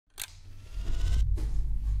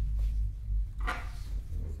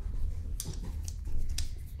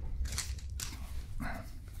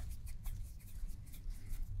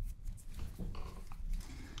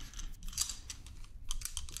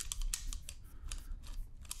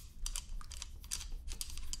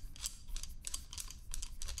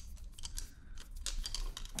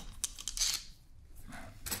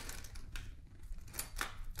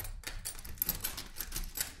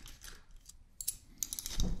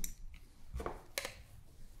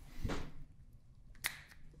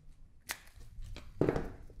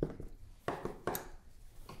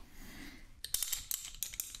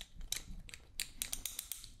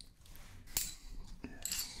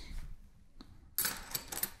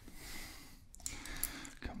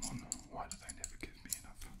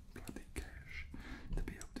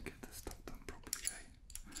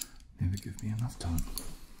me enough time.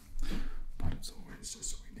 But it's always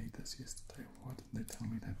just, we need this yesterday. Why didn't they tell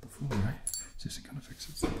me that before, right? It's just going to fix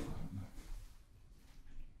itself, I don't know.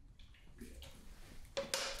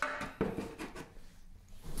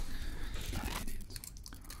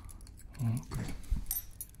 Okay.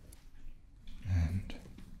 And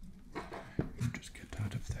you just get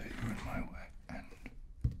out of there, you're in my way. And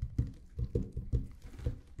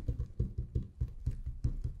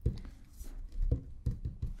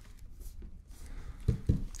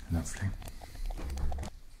lovely.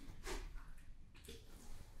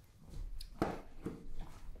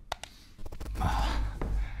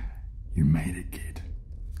 You made it, kid.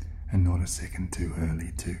 And not a second too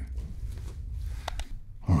early, too.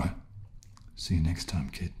 Alright. See you next time,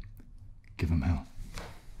 kid. Give him hell.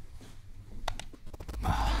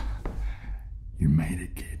 You made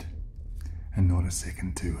it, kid. And not a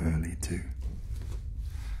second too early, too.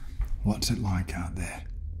 What's it like out there?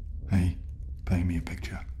 Hey, paint me a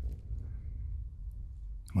picture.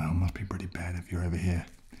 Well, it must be pretty bad if you're over here.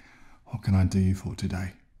 What can I do you for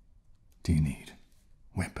today? Do you need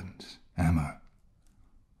weapons, ammo?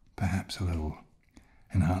 Perhaps a little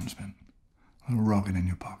enhancement? A little rocket in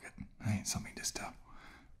your pocket? Hey, something just to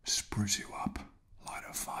spruce you up, light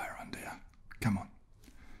a fire under you. Come on,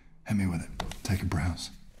 hit me with it. Take a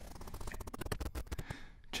browse.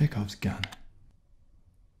 Chekhov's gun.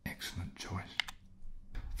 Excellent choice.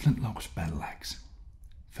 Flintlock's battle axe.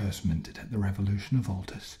 First minted at the Revolution of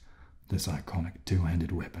Altus, this iconic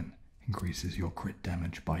two-handed weapon increases your crit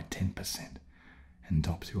damage by 10% and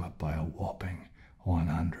tops you up by a whopping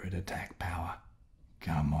 100 attack power.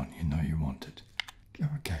 Come on, you know you want it.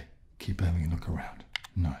 Okay, keep having a look around.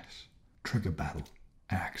 Nice. Trigger battle.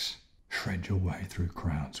 Axe. Shred your way through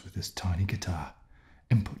crowds with this tiny guitar.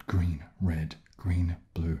 Input green, red, green,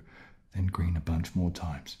 blue, then green a bunch more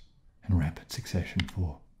times. In rapid succession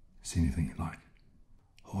for see anything you like.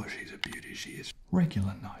 Oh, she's a beauty, she is.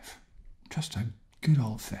 Regular knife. Just a good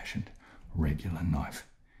old-fashioned regular knife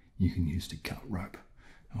you can use to cut rope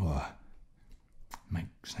or make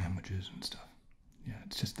sandwiches and stuff. Yeah,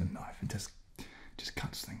 it's just a knife. It just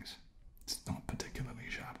cuts things. It's not particularly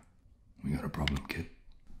sharp. We got a problem, kid.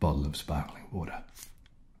 Bottle of sparkling water.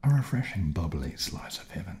 A refreshing, bubbly slice of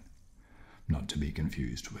heaven. Not to be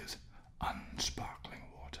confused with unsparkling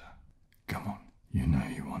water. Come on, you know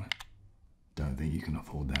you want it. Don't think you can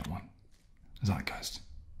afford that one. Zeitgeist.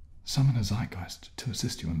 Summon a zeitgeist to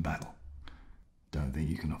assist you in battle. Don't think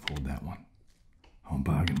you can afford that one. I'll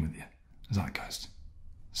bargain with you. Zeitgeist.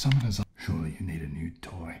 Summon a zeitgeist. Surely you need a new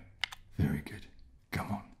toy. Very good.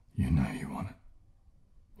 Come on, you know you want it.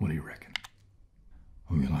 What do you reckon?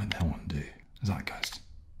 Oh, you like that one, do you? Zeitgeist.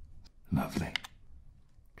 Lovely.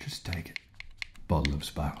 Just take it. Bottle of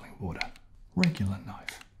sparkling water. Regular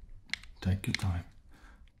knife. Take your time.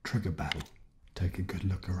 Trigger battle. Take a good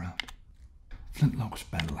look around. Flintlock's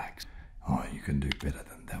battle axe. Oh, you can do better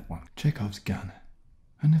than that one. Chekhov's gun.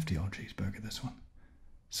 A nifty old cheeseburger, this one.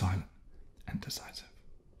 Silent and decisive.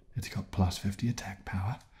 It's got plus 50 attack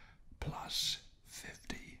power. Plus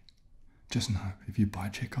 50. Just know, if you buy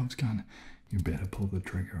Chekhov's gun, you better pull the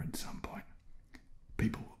trigger at some point.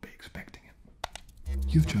 People will be expecting it.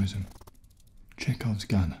 You've chosen Chekhov's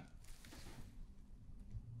gun.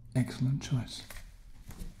 Excellent choice.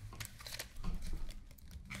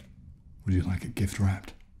 Would you like it gift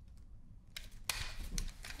wrapped?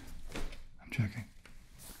 I'm joking.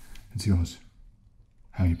 It's yours.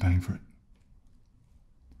 How are you paying for it?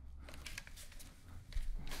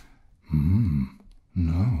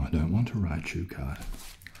 No, I don't want a Raichu card.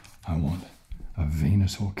 I want a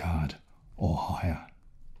Venusaur card or higher.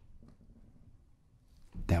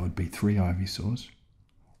 That would be 3 Ivysaurs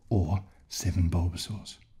or 7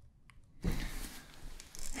 Bulbasaurs.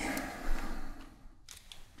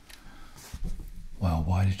 Well,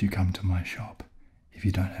 why did you come to my shop if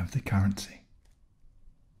you don't have the currency?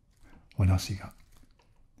 What else you got?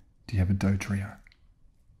 Do you have a dough trio?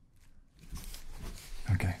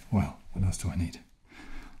 Okay, well, what else do I need?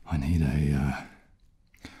 I need a,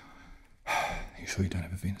 you sure you don't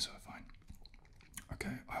have a Venusaur? Fine.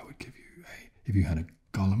 Okay, I would give you if you had a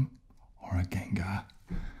Golem or a Gengar,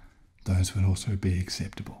 those would also be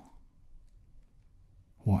acceptable.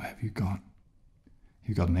 What have you got?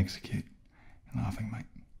 You've got an Execute. You're laughing, mate.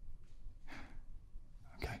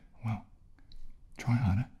 Okay, well, try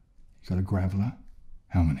harder. You got a Graveler.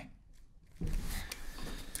 How many?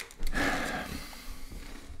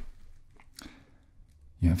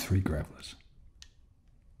 You have 3 Gravelers.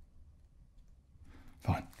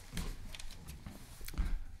 Fine.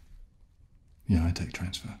 Yeah, I take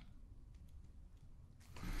transfer.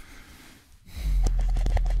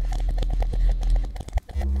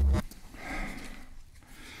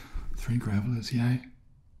 gravelers, yay?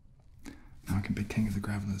 Now I can be king of the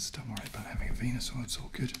gravelers. Don't worry about having a Venusaur, it's all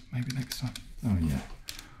good. Maybe next time. Oh yeah,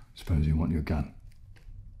 suppose you want your gun.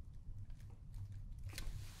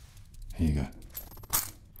 Here you go.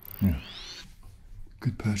 Yeah.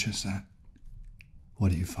 Good purchase, that.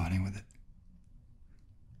 What are you fighting with it?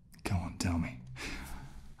 Go on, tell me.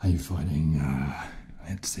 Are you fighting,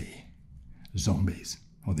 let's see, zombies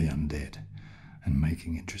or the undead and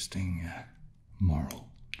making interesting moral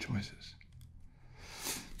choices?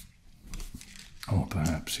 Or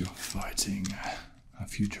perhaps you're fighting a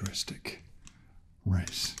futuristic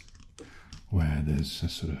race where there's a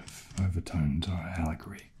sort of overtones or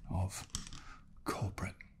allegory of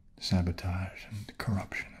corporate sabotage and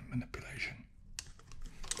corruption and manipulation.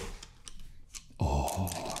 Or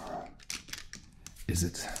is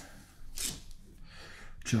it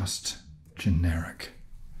just generic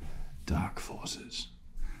dark forces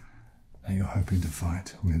that you're hoping to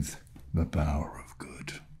fight with the power of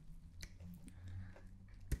good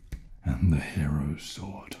and the hero's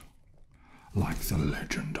sword, like the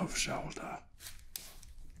Legend of Zelda?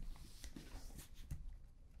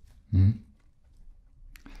 Have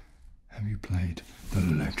you played the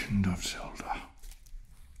Legend of Zelda?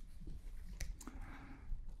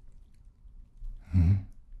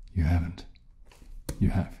 You haven't? You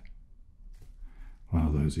have?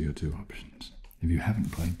 Well, those are your two options. If you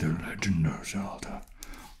haven't played the Legend of Zelda,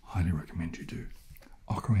 I highly recommend you do.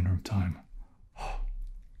 Ocarina of Time.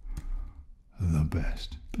 The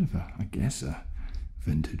best. Bit of a, I guess, a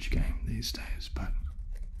vintage game these days, but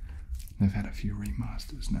they've had a few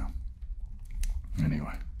remasters now.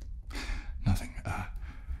 Anyway, nothing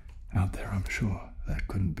out there, I'm sure, that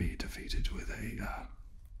couldn't be defeated with a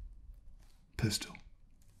pistol.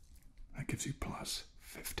 That gives you plus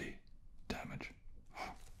 50 damage.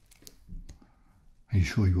 Are you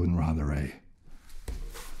sure you wouldn't rather a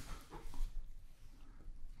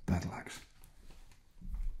battle axe?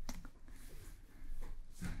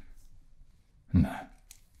 No.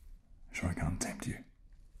 Sure I can't tempt you.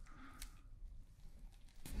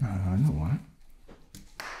 No, I know why.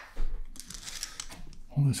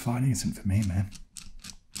 All this fighting isn't for me, man.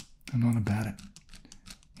 I'm not about it.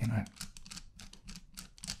 You know,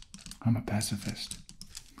 I'm a pacifist.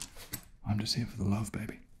 I'm just here for the love,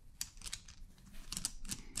 baby.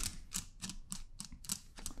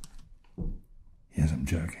 Yes, I'm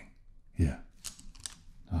joking. Yeah.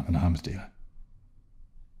 I'm an arms dealer.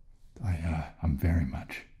 I'm very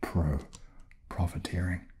much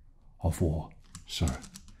pro-profiteering of war. So,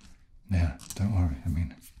 yeah, don't worry. I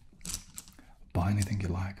mean, buy anything you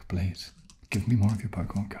like, please. Give me more of your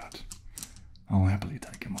Pokemon cards. I'll happily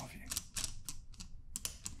take them off you.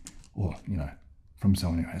 Or, you know, from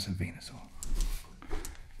someone who has a Venusaur.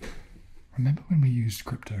 Remember when we used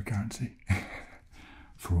cryptocurrency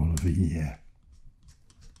for all of a year?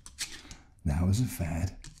 That was a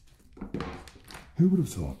fad. Who would have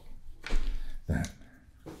thought that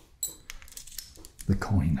the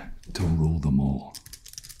coin to rule them all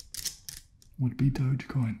would be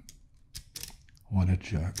Dogecoin? What a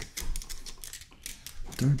joke.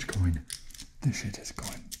 Dogecoin, the shittest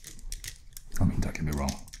coin. I mean, don't get me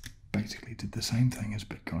wrong, basically did the same thing as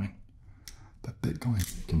Bitcoin. But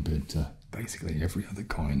Bitcoin, compared to basically every other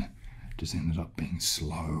coin, just ended up being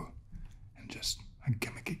slow and just a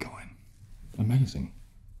gimmicky coin. Amazing,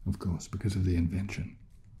 of course, because of the invention,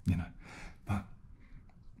 you know. But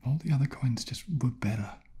all the other coins just were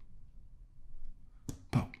better.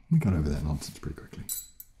 But we got over that nonsense pretty quickly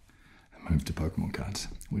and moved to Pokemon cards,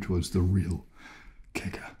 which was the real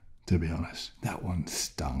kicker, to be honest. That one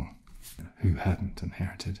stung. Who hadn't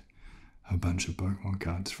inherited a bunch of Pokemon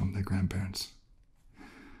cards from their grandparents?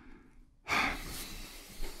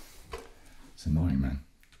 It's annoying, man.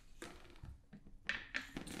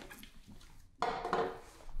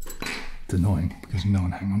 It's annoying because no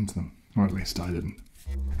one hung on to them, or at least I didn't.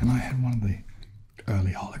 And I had one of the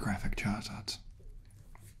early holographic Charizards.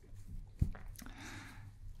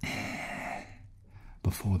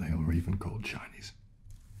 Before they were even called shinies,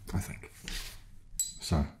 I think.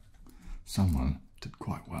 So, someone did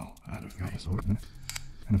quite well out of me.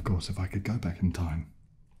 And of course, if I could go back in time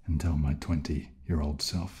and tell my 20-year-old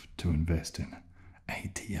self to invest in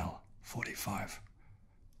ATL 45,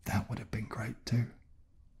 that would have been great too.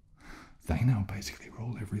 They now basically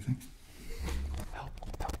rule everything.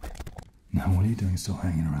 Now, what are you doing still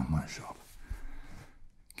hanging around my shop?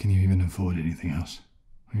 Can you even afford anything else?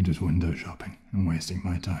 Or are you just window shopping and wasting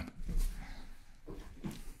my time?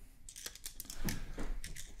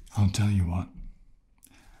 I'll tell you what,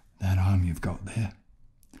 that arm you've got there,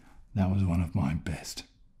 that was one of my best.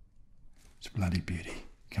 It's a bloody beauty.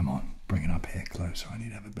 Come on, bring it up here closer. I need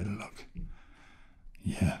to have a better look.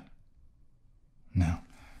 Yeah. Now,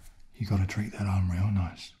 you got to treat that arm real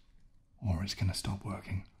nice, or it's going to stop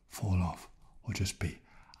working, fall off, or just be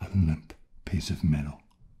a limp piece of metal.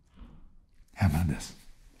 How about this?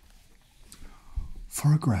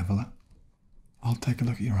 For a graveler, I'll take a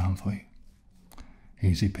look at your arm for you.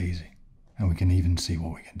 Easy peasy. And we can even see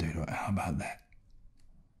what we can do to it. How about that?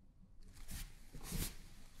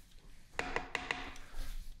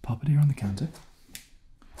 Pop it here on the counter.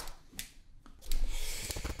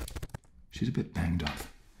 She's a bit banged up,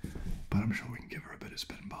 but I'm sure we can give her a bit of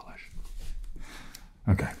spit and polish.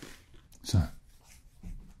 Okay, so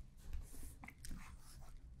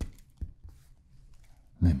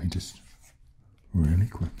let me just really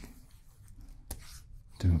quick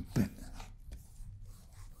do a bit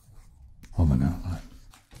of an outline.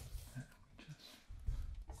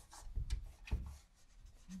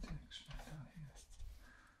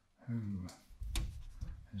 Who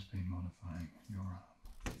has been modifying your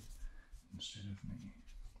arm instead of me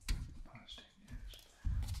for the past 10 years?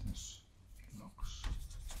 This looks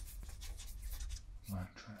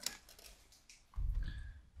like trash.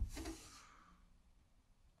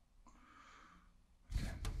 Okay.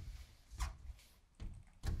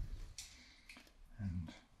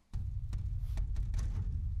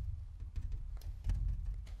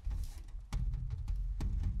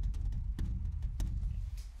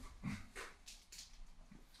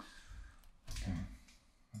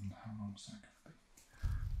 And how long's that going to be? I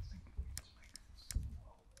think we need to make this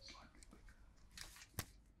wall slightly bigger.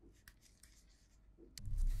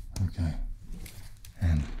 Okay.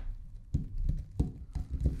 And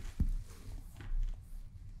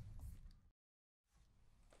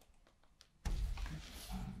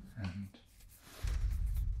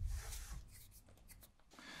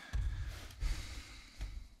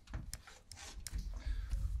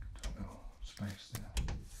a little space there.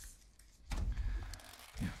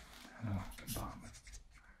 Compartment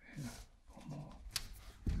over here or more.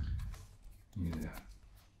 Yeah,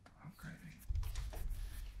 upgrading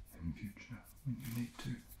in future when you need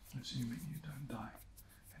to, assuming you don't die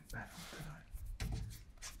in battle today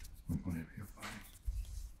with whatever you're fighting.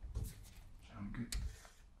 Sound good?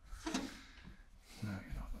 No,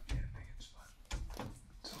 you're not looking at me, it's fine.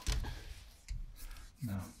 It's all good.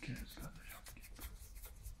 No one cares about the shopkeeper.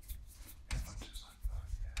 Everyone's just like, oh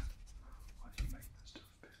yeah, why do you make this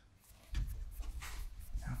stuff better?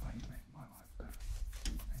 How about you make my life better?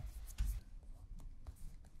 Hey?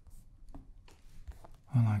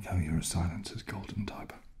 I like how you're a silencer's golden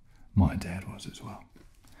type. My dad was as well.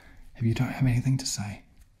 If you don't have anything to say,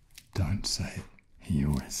 don't say it. He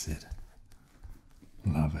always said.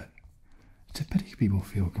 Love it. It's a pity people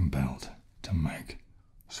feel compelled to make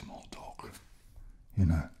small talk. You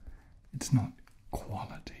know, it's not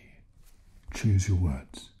quality. Choose your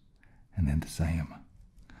words and then say them.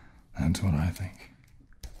 That's what I think.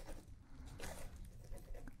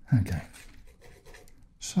 Okay.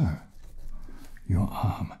 So, your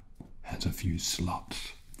arm has a few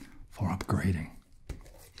slots for upgrading.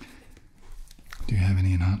 Do you have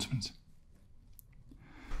any enhancements?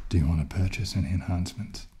 Do you want to purchase any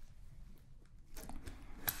enhancements?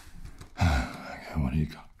 Okay, what do you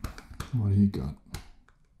got? What do you got?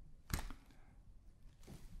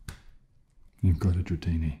 You've got a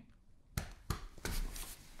Dratini.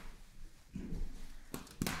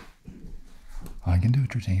 I can do a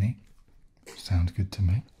Dratini. Sounds good to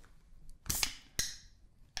me.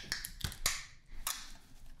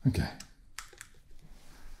 Okay.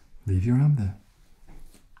 Leave your arm there.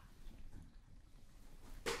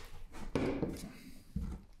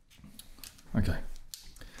 Okay.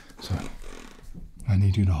 So, I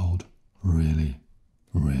need you to hold really,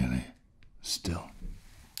 really still.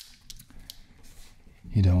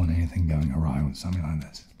 You don't want anything going awry with something like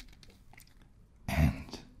this.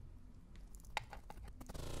 And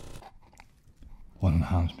what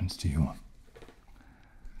enhancements do you want?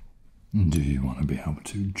 Do you want to be able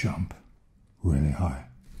to jump really high?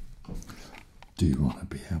 Do you want to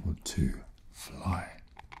be able to fly?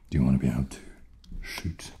 Do you want to be able to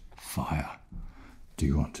shoot fire? Do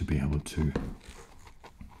you want to be able to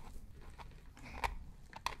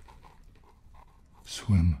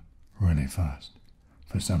swim really fast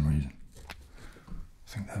for some reason? I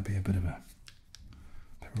think that'd be a bit of a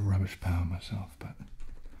rubbish power myself, but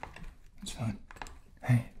it's fine.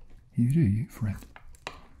 Hey, you do you, friend.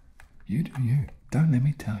 You do you. Don't let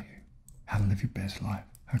me tell you how to live your best life,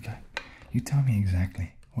 okay? You tell me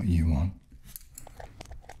exactly what you want.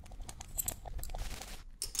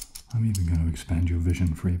 I'm even going to expand your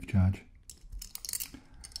vision free of charge.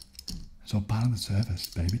 It's all part of the service,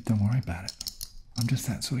 baby. Don't worry about it. I'm just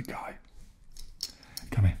that sort of guy.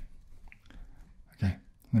 Come here. Okay,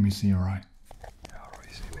 let me see your eye. Yeah, I'll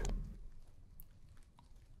already see it.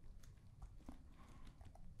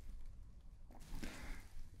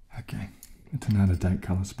 Okay, it's an out-of-date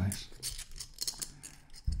colour space.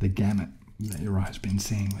 The gamut that your eye's been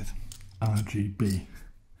seeing with RGB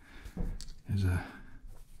is a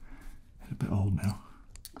bit old now,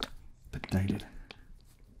 a bit dated.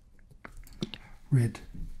 Red,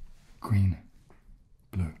 green,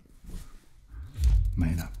 blue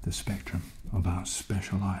made up the spectrum of our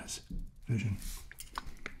specialised vision.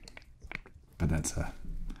 But it's a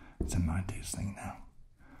 90s thing now.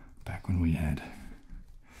 Back when we had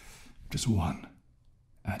just one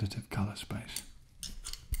additive colour space.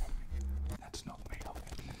 That's not me.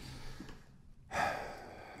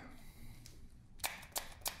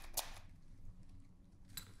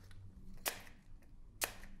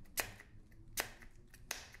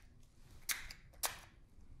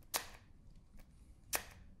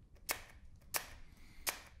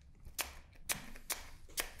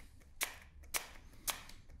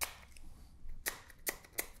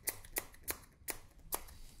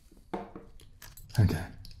 Okay,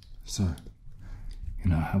 so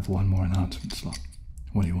you now have one more enhancement slot.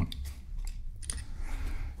 What do you want?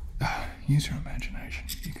 Use your imagination.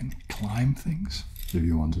 You can climb things if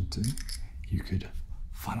you wanted to. You could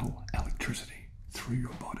funnel electricity through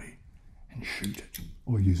your body and shoot it,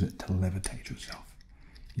 or use it to levitate yourself.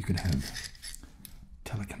 You could have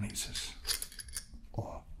telekinesis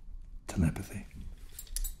or telepathy.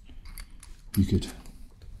 You could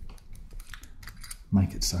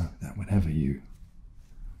make it so that whenever you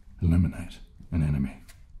eliminate an enemy,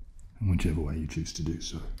 in whichever way you choose to do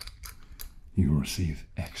so, you will receive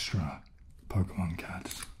extra Pokemon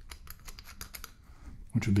cards,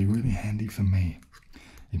 which would be really handy for me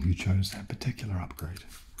if you chose that particular upgrade,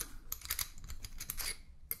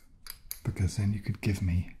 because then you could give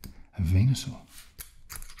me a Venusaur.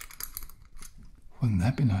 Wouldn't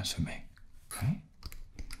that be nice for me? Okay?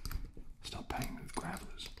 Stop paying with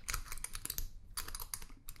grapplers.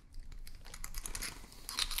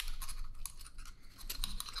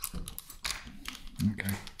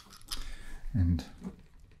 Okay, and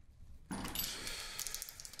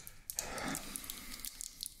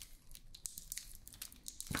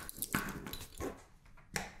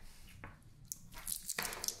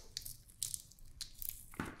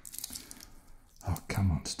oh,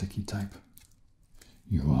 come on, sticky tape.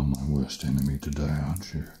 You are my worst enemy today,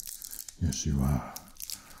 aren't you? Yes, you are.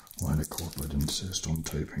 Why do corporate insist on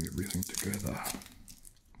taping everything together?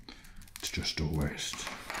 It's just a waste.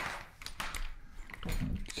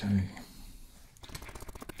 Okay.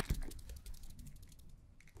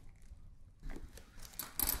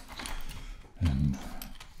 And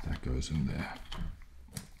that goes in there.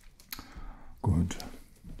 Good.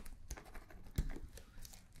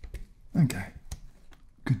 Okay.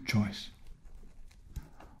 Good choice.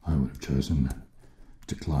 I would have chosen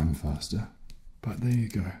to climb faster, but there you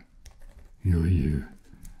go. You're you,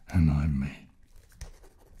 and I'm me.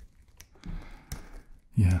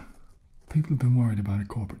 Yeah. People have been worried about a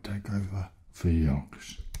corporate takeover for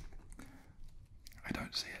yonks. I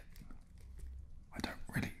don't see it. I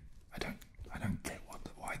don't get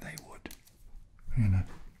why they would. You know.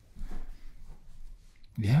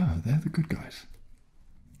 Yeah, they're the good guys.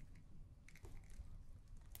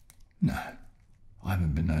 No, I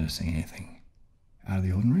haven't been noticing anything out of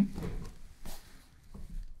the ordinary.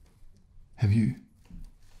 Have you?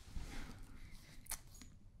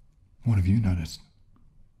 What have you noticed?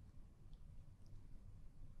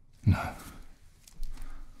 No,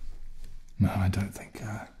 I don't think,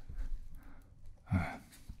 I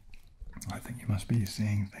think you must be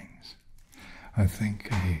seeing things. I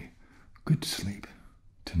think a good sleep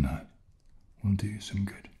tonight will do you some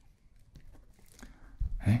good.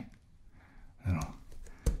 Hey? That'll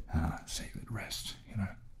see you at rest, you know.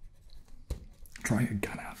 Try your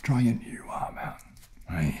gun out, try your new arm out.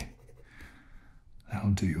 Hey?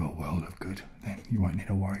 That'll do you a world of good. Then you won't need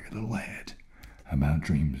to worry your little head about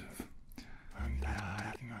dreams of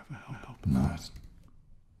asking over help. No.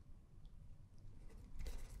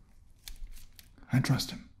 I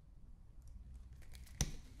trust him.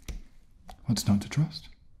 What's not to trust?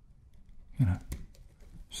 You know,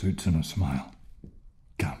 suits and a smile.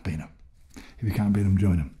 Can't beat him. If you can't beat him,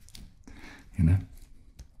 join him. You know?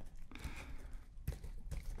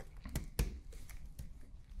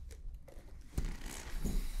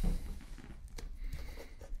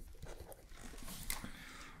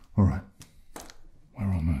 All right,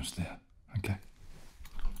 we're almost there, okay?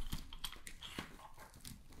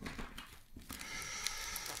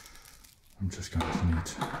 I'm just going to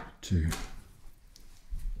need to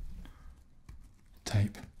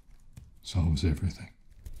tape solves everything.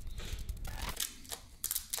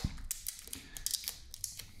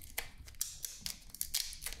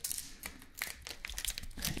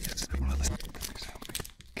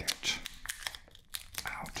 Get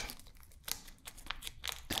out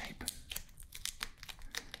tape.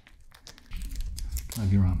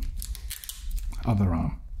 Have your arm. Other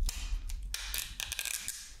arm.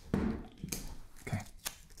 Okay.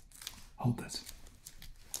 Hold this.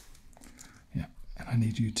 Yeah. And I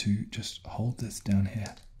need you to just hold this down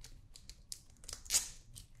here.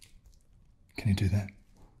 Can you do that?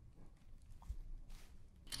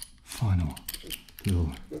 Final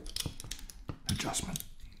little adjustment.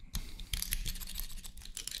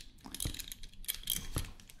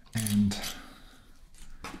 And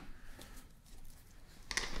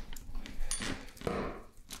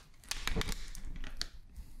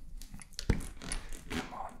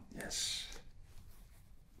come on, yes.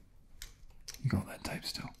 You got that tape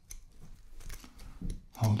still.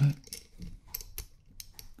 Hold it.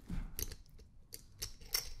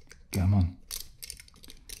 Come on.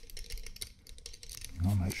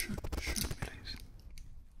 Oh, mate, shoot, please.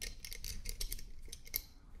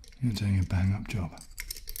 You're doing a bang-up job.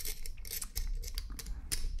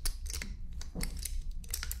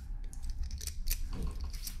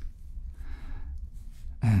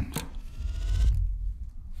 And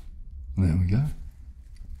there we go.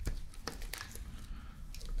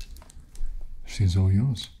 She's all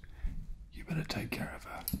yours. You better take care of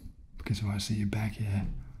her, because if I see you back here,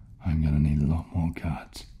 I'm gonna need a lot more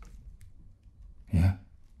cards. Yeah?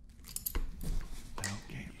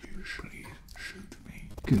 Okay, you please shoot me.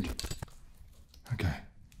 Good. Okay.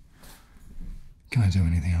 Can I do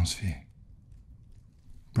anything else for you?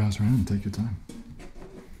 Browse around, take your time.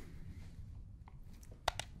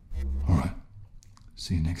 Alright.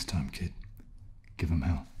 See you next time, kid. Give 'em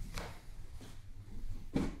hell.